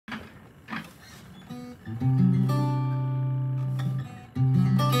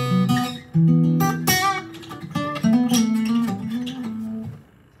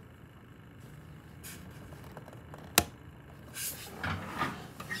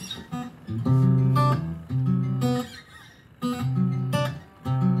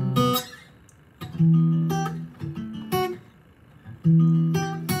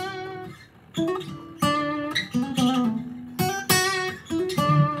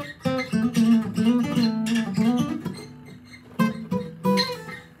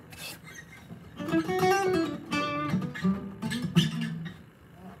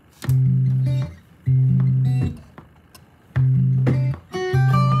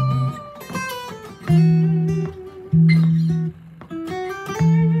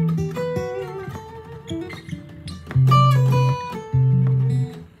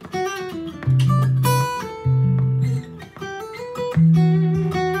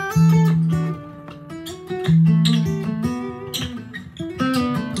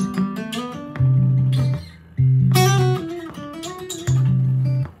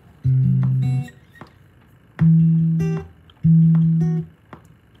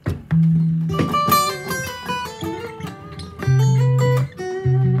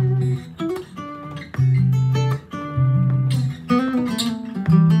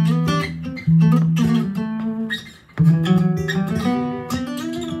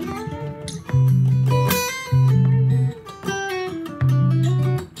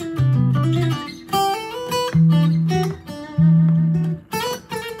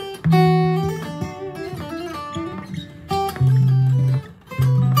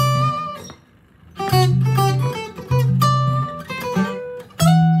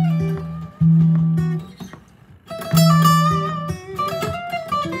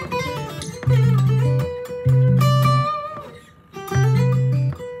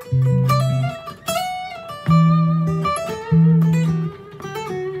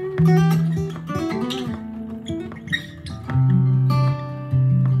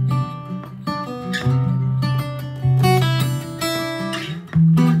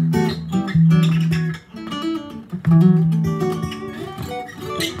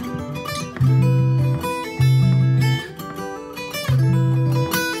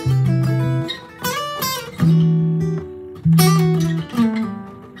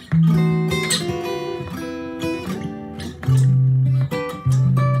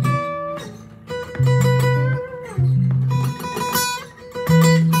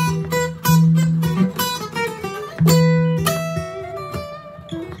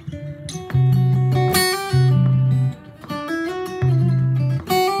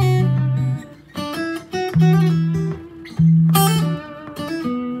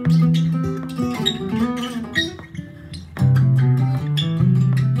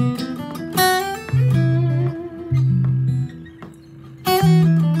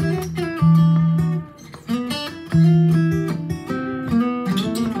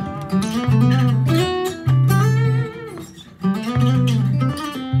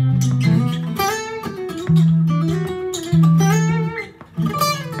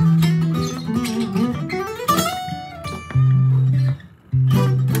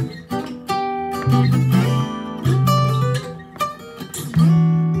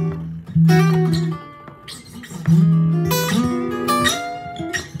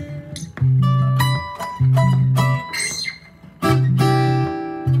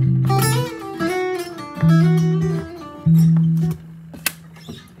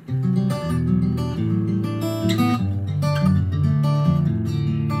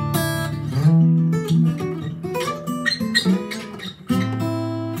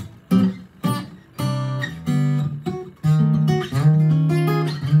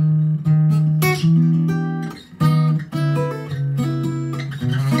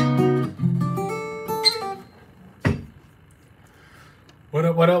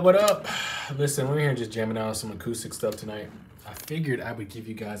Listen, we're here just jamming out some acoustic stuff tonight. I figured I would give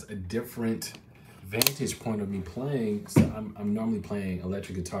you guys a different vantage point of me playing. So I'm normally playing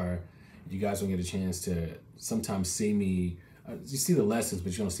electric guitar. You guys don't get a chance to sometimes see me. You see the lessons,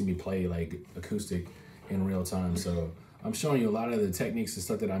 but you don't see me play like acoustic in real time. So I'm showing you a lot of the techniques and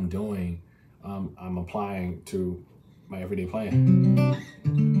stuff that I'm doing. I'm applying to my everyday playing.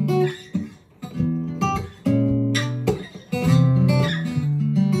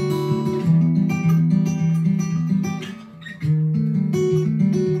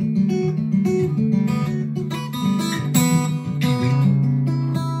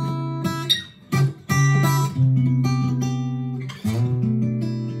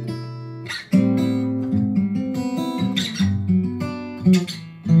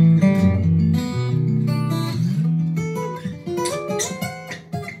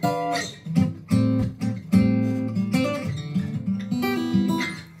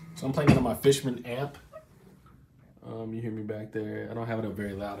 So I'm playing it on my Fishman amp. You hear me back there. I don't have it up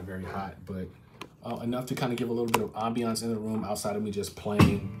very loud or very hot, but enough to kind of give a little bit of ambiance in the room outside of me just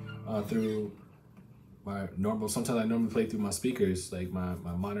playing through my normal. Sometimes I normally play through my speakers, like my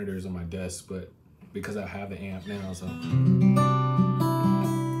monitors on my desk, but because I have the amp now, so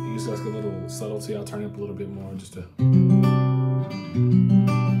you just get a little subtlety. I'll turn it up a little bit more just to.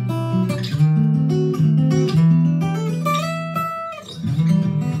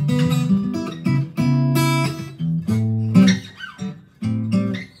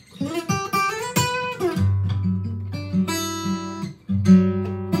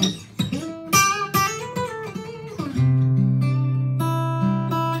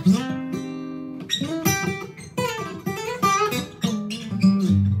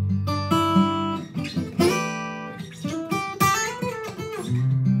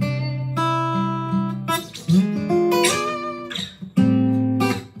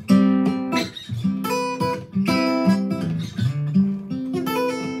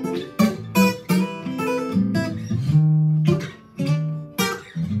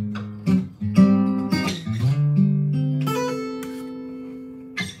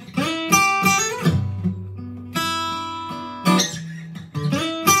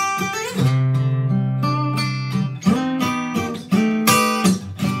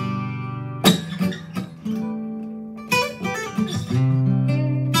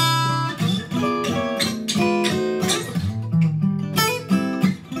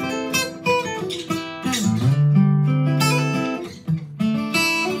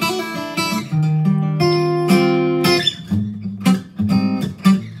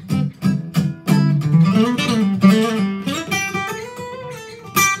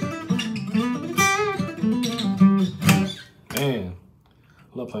 Man,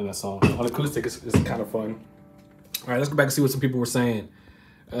 I love playing that song. On acoustic, it's kind of fun. All right, let's go back and see what some people were saying.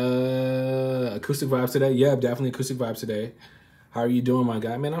 Acoustic vibes today? Yeah, definitely acoustic vibes today. How are you doing, my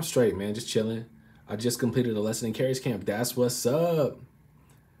guy? Man, I'm straight, man. Just chilling. I just completed a lesson in Kerry's camp. That's what's up.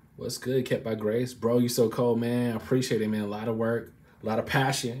 What's good? Kept by grace. Bro, you so cold, man. I appreciate it, man. A lot of work, a lot of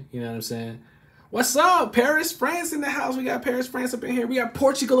passion. You know what I'm saying? What's up? Paris, France in the house. We got Paris, France up in here. We got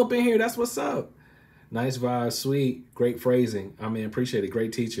Portugal up in here. That's what's up. Nice vibe, sweet, great phrasing. I mean, appreciate it.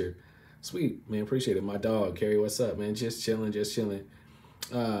 Great teacher. Sweet, man, appreciate it. My dog, Kerry, what's up, man? Just chilling, just chilling.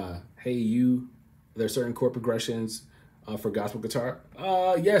 Hey, you, there's certain chord progressions for gospel guitar.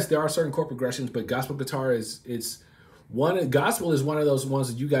 Yes, there are certain chord progressions, but gospel guitar gospel is one of those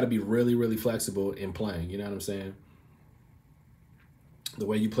ones that you got to be really, really flexible in playing. You know what I'm saying? The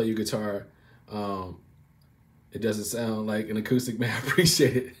way you play your guitar, it doesn't sound like an acoustic, man. I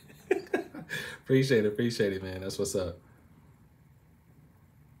appreciate it. Appreciate it, man. That's what's up.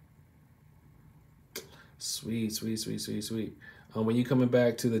 Sweet. When you coming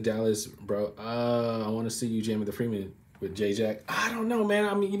back to the Dallas, bro, I want to see you jamming the Freeman with J-Jack. I don't know, man.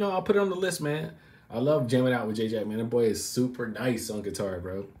 I mean, I'll put it on the list, man. I love jamming out with J-Jack, man. That boy is super nice on guitar,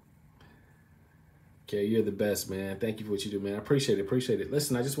 bro. Okay, you're the best, man. Thank you for what you do, man. I appreciate it.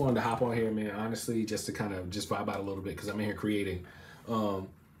 Listen, I just wanted to hop on here, man, honestly, just to kind of just vibe out a little bit because I'm in here creating.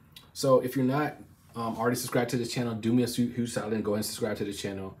 So if you're not already subscribed to this channel, do me a huge solid and go ahead and subscribe to this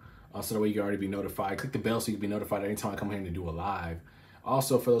channel so that way you can already be notified. Click the bell so you can be notified anytime I come here to do a live.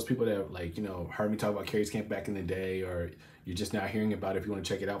 Also, for those people that have, like, heard me talk about Kerry's camp back in the day, or you're just now hearing about it, if you want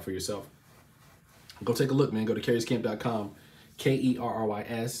to check it out for yourself, go take a look, man. Go to kerryscamp.com,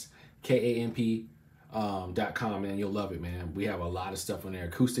 KERRYSKAMP.com, man. You'll love it, man. We have a lot of stuff on there.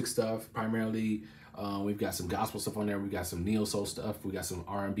 Acoustic stuff, primarily. We've got some gospel stuff on there. We've got some neo soul stuff. We got some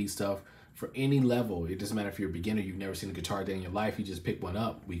R&B stuff for any level. It doesn't matter if you're a beginner, you've never seen a guitar day in your life, you just pick one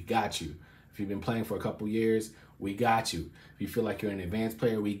up. We got you. If you've been playing for a couple years, we got you. If you feel like you're an advanced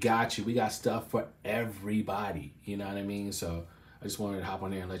player, we got you. We got stuff for everybody. You know what I mean? So I just wanted to hop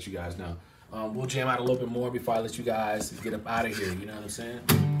on there and let you guys know. We'll jam out a little bit more before I let you guys get up out of here. You know what I'm saying?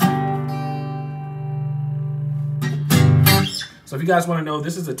 So if you guys want to know,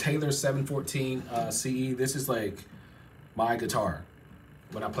 this is a Taylor 714 CE. This is like my guitar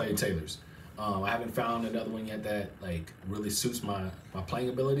when I play Taylors. I haven't found another one yet that like really suits my playing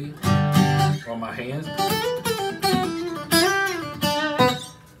ability or my hands.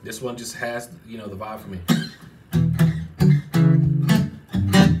 This one just has, you know, the vibe for me.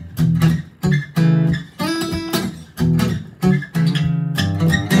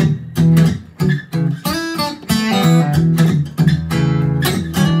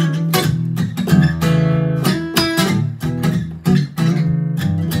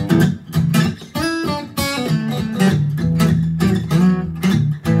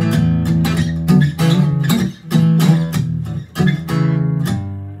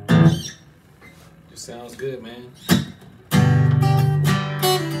 Sounds good, man.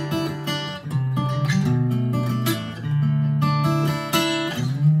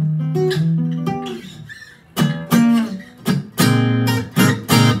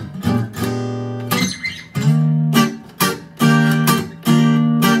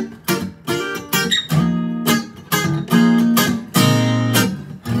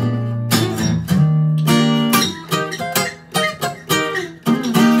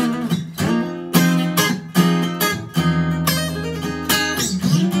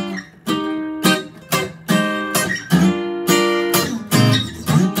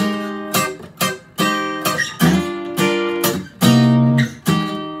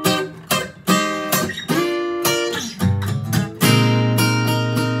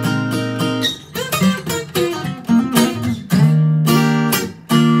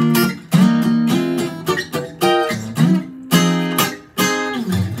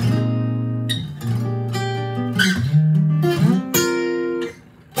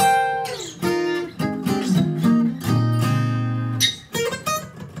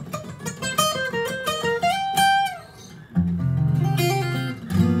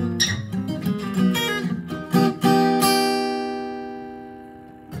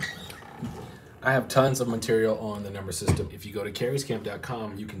 I have tons of material on the number system. If you go to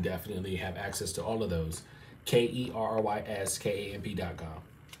kerryscamp.com, you can definitely have access to all of those. KERRYSKAMP.com.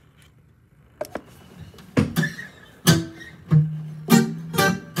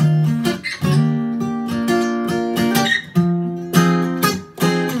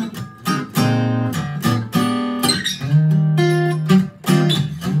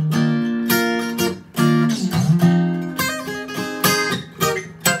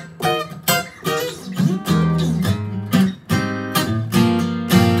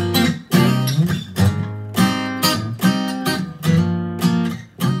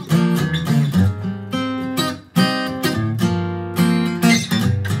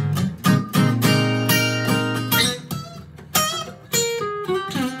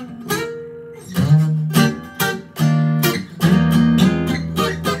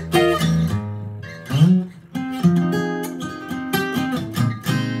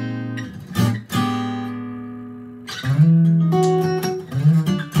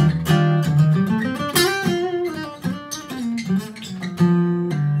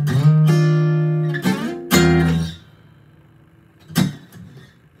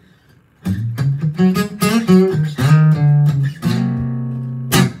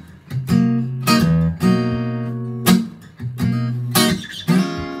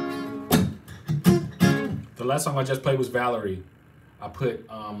 The last song I just played was Valerie. I put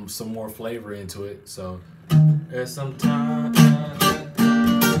some more flavor into it, so there's some time.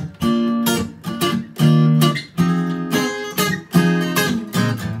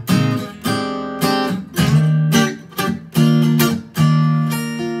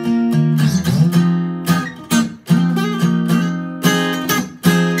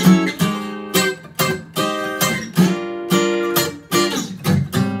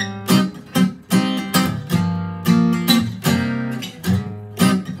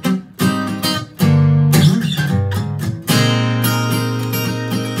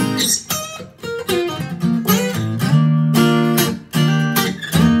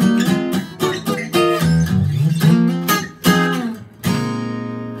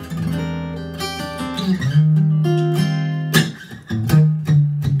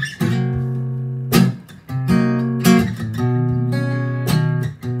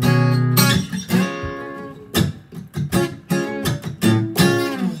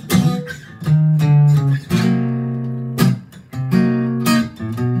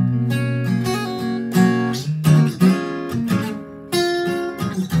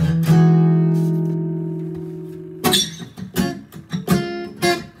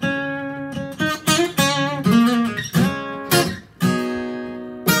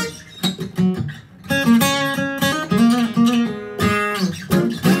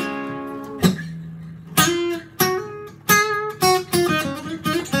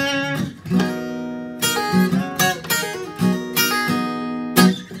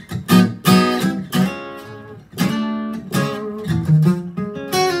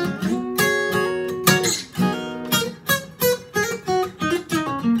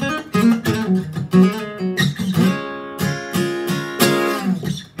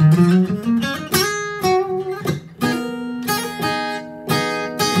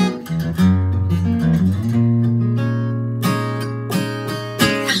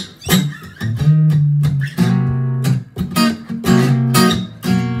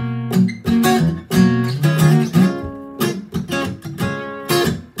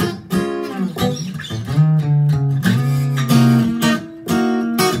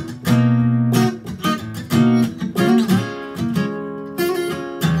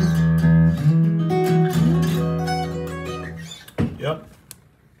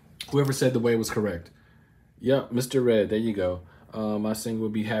 Whoever said the way was correct. Yep, Mr. Red, there you go. My singer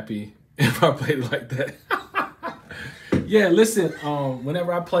would be happy if I played it like that. Yeah, listen,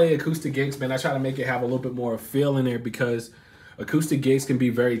 whenever I play acoustic gigs, man, I try to make it have a little bit more feel in there, because acoustic gigs can be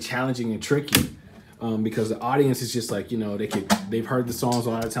very challenging and tricky, because the audience is just like, you know, they've heard the songs a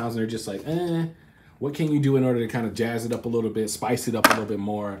lot of times and they're just like, what can you do in order to kind of jazz it up a little bit, spice it up a little bit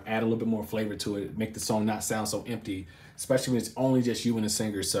more, add a little bit more flavor to it, make the song not sound so empty, especially when it's only just you and the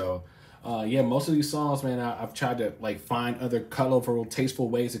singer. So yeah, most of these songs, man, I've tried to like find other colorful, tasteful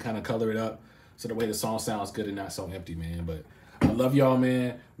ways to kind of color it up, so the way the song sounds good and not so empty, man. But I love y'all,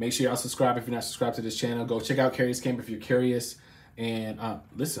 man. Make sure y'all subscribe if you're not subscribed to this channel. Go check out Kerry's Camp if you're curious. And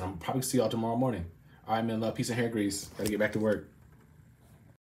listen, I'm probably see y'all tomorrow morning. All right, man. Love, peace, and hair grease. Gotta get back to work.